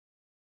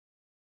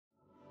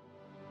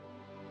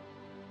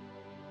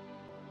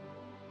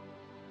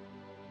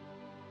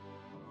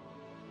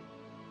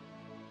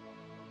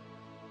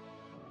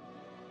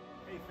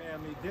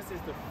family, this is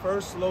the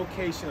first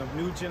location of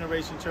New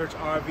Generation Church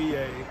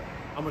RVA.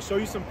 I'm gonna show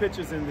you some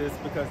pictures in this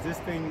because this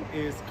thing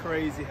is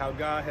crazy how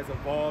God has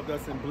evolved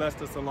us and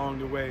blessed us along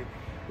the way.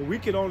 But we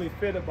could only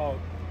fit about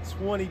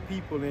 20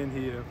 people in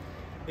here.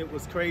 It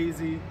was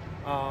crazy,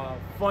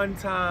 fun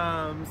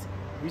times.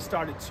 We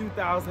started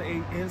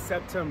 2008 in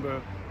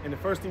September, and the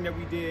first thing that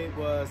we did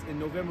was in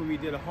November we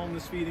did a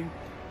homeless feeding,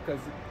 because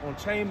on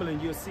Chamberlain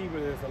you'll see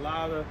where there's a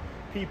lot of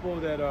people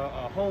that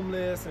are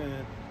homeless,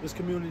 and this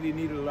community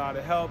needed a lot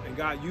of help, and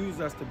God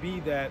used us to be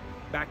that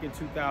back in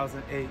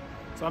 2008.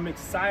 So I'm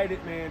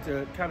excited, man,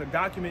 to kind of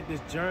document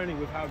this journey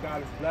with how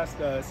God has blessed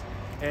us,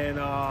 and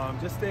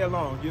just stay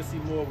along. You'll see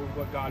more with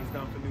what God has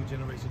done for New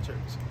Generation Church.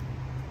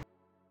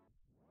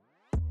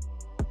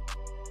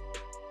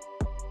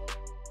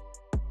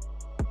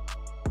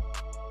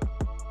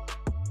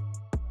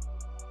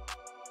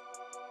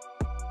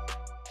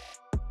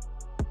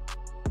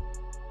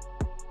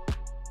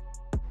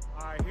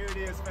 All right, here it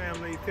is,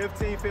 family,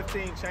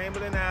 1515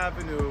 Chamberlain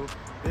Avenue.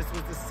 This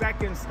was the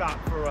second stop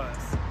for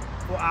us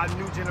for our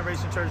New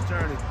Generation Church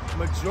journey.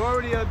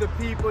 Majority of the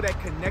people that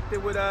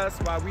connected with us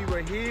while we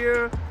were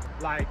here,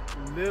 like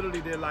literally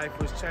their life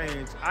was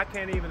changed. I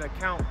can't even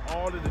account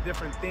all of the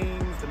different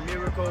things, the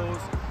miracles,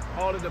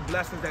 all of the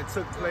blessings that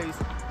took place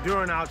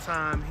during our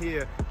time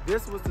here.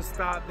 This was the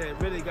stop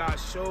that really God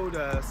showed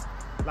us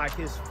like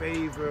his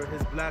favor,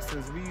 his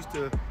blessings. We used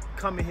to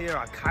come in here,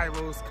 our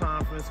Kairos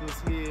conference was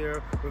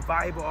here,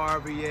 Revival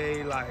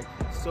RVA, like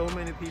so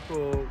many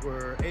people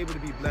were able to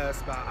be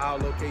blessed by our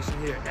location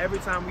here. Every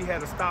time we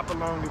had a stop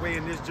along the way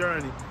in this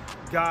journey,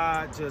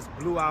 God just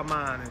blew our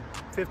mind, and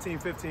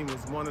 1515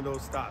 was one of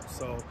those stops.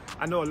 So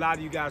I know a lot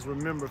of you guys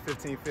remember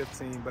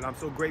 1515, but I'm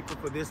so grateful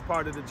for this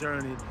part of the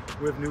journey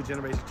with New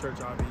Generation Church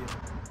RVA.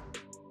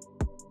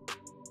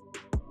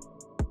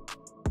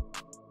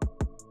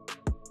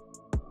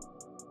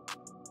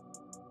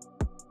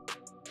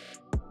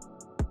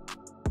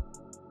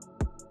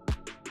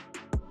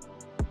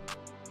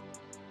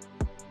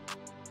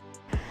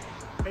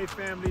 Hey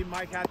family,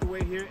 Mike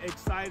Hathaway here,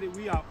 excited.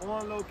 We are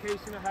on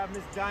location. I have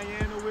Miss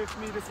Diana with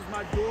me. This is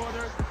my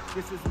daughter.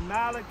 This is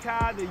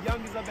Malachi, the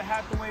youngest of the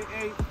Hathaway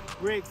 8.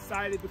 We're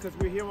excited because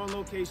we're here on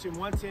location,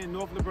 110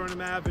 North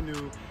Laburnum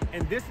Avenue.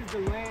 And this is the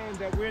land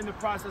that we're in the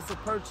process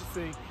of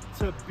purchasing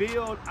to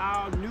build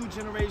our New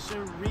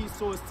Generation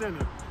Resource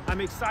Center. I'm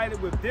excited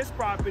with this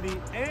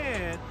property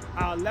and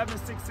our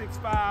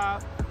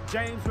 11665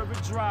 James River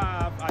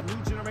Drive, our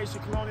New Generation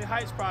Colonial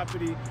Heights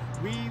property.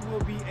 We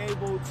will be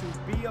able to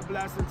be a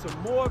blessing to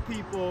more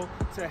people,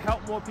 to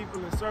help more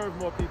people and serve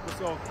more people.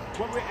 So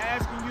what we're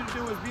asking you to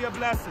do is be a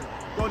blessing.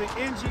 Go to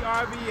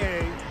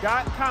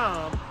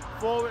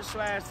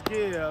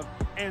ngrva.com/give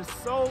and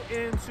sow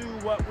into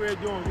what we're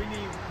doing. We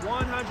need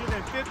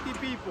 150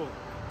 people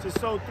to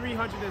sow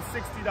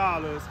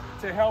 $360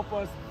 to help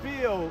us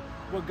build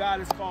what God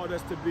has called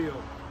us to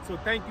build. So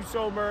thank you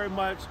so very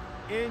much.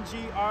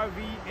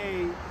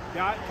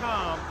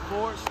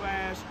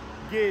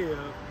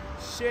 ngrva.com/give.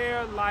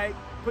 Share, like,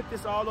 put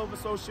this all over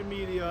social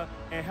media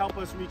and help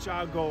us reach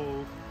our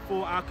goal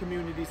for our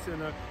community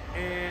center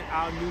and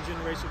our New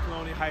Generation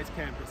Colonial Heights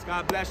campus.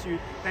 God bless you.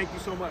 Thank you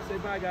so much. Say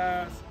bye,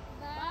 guys.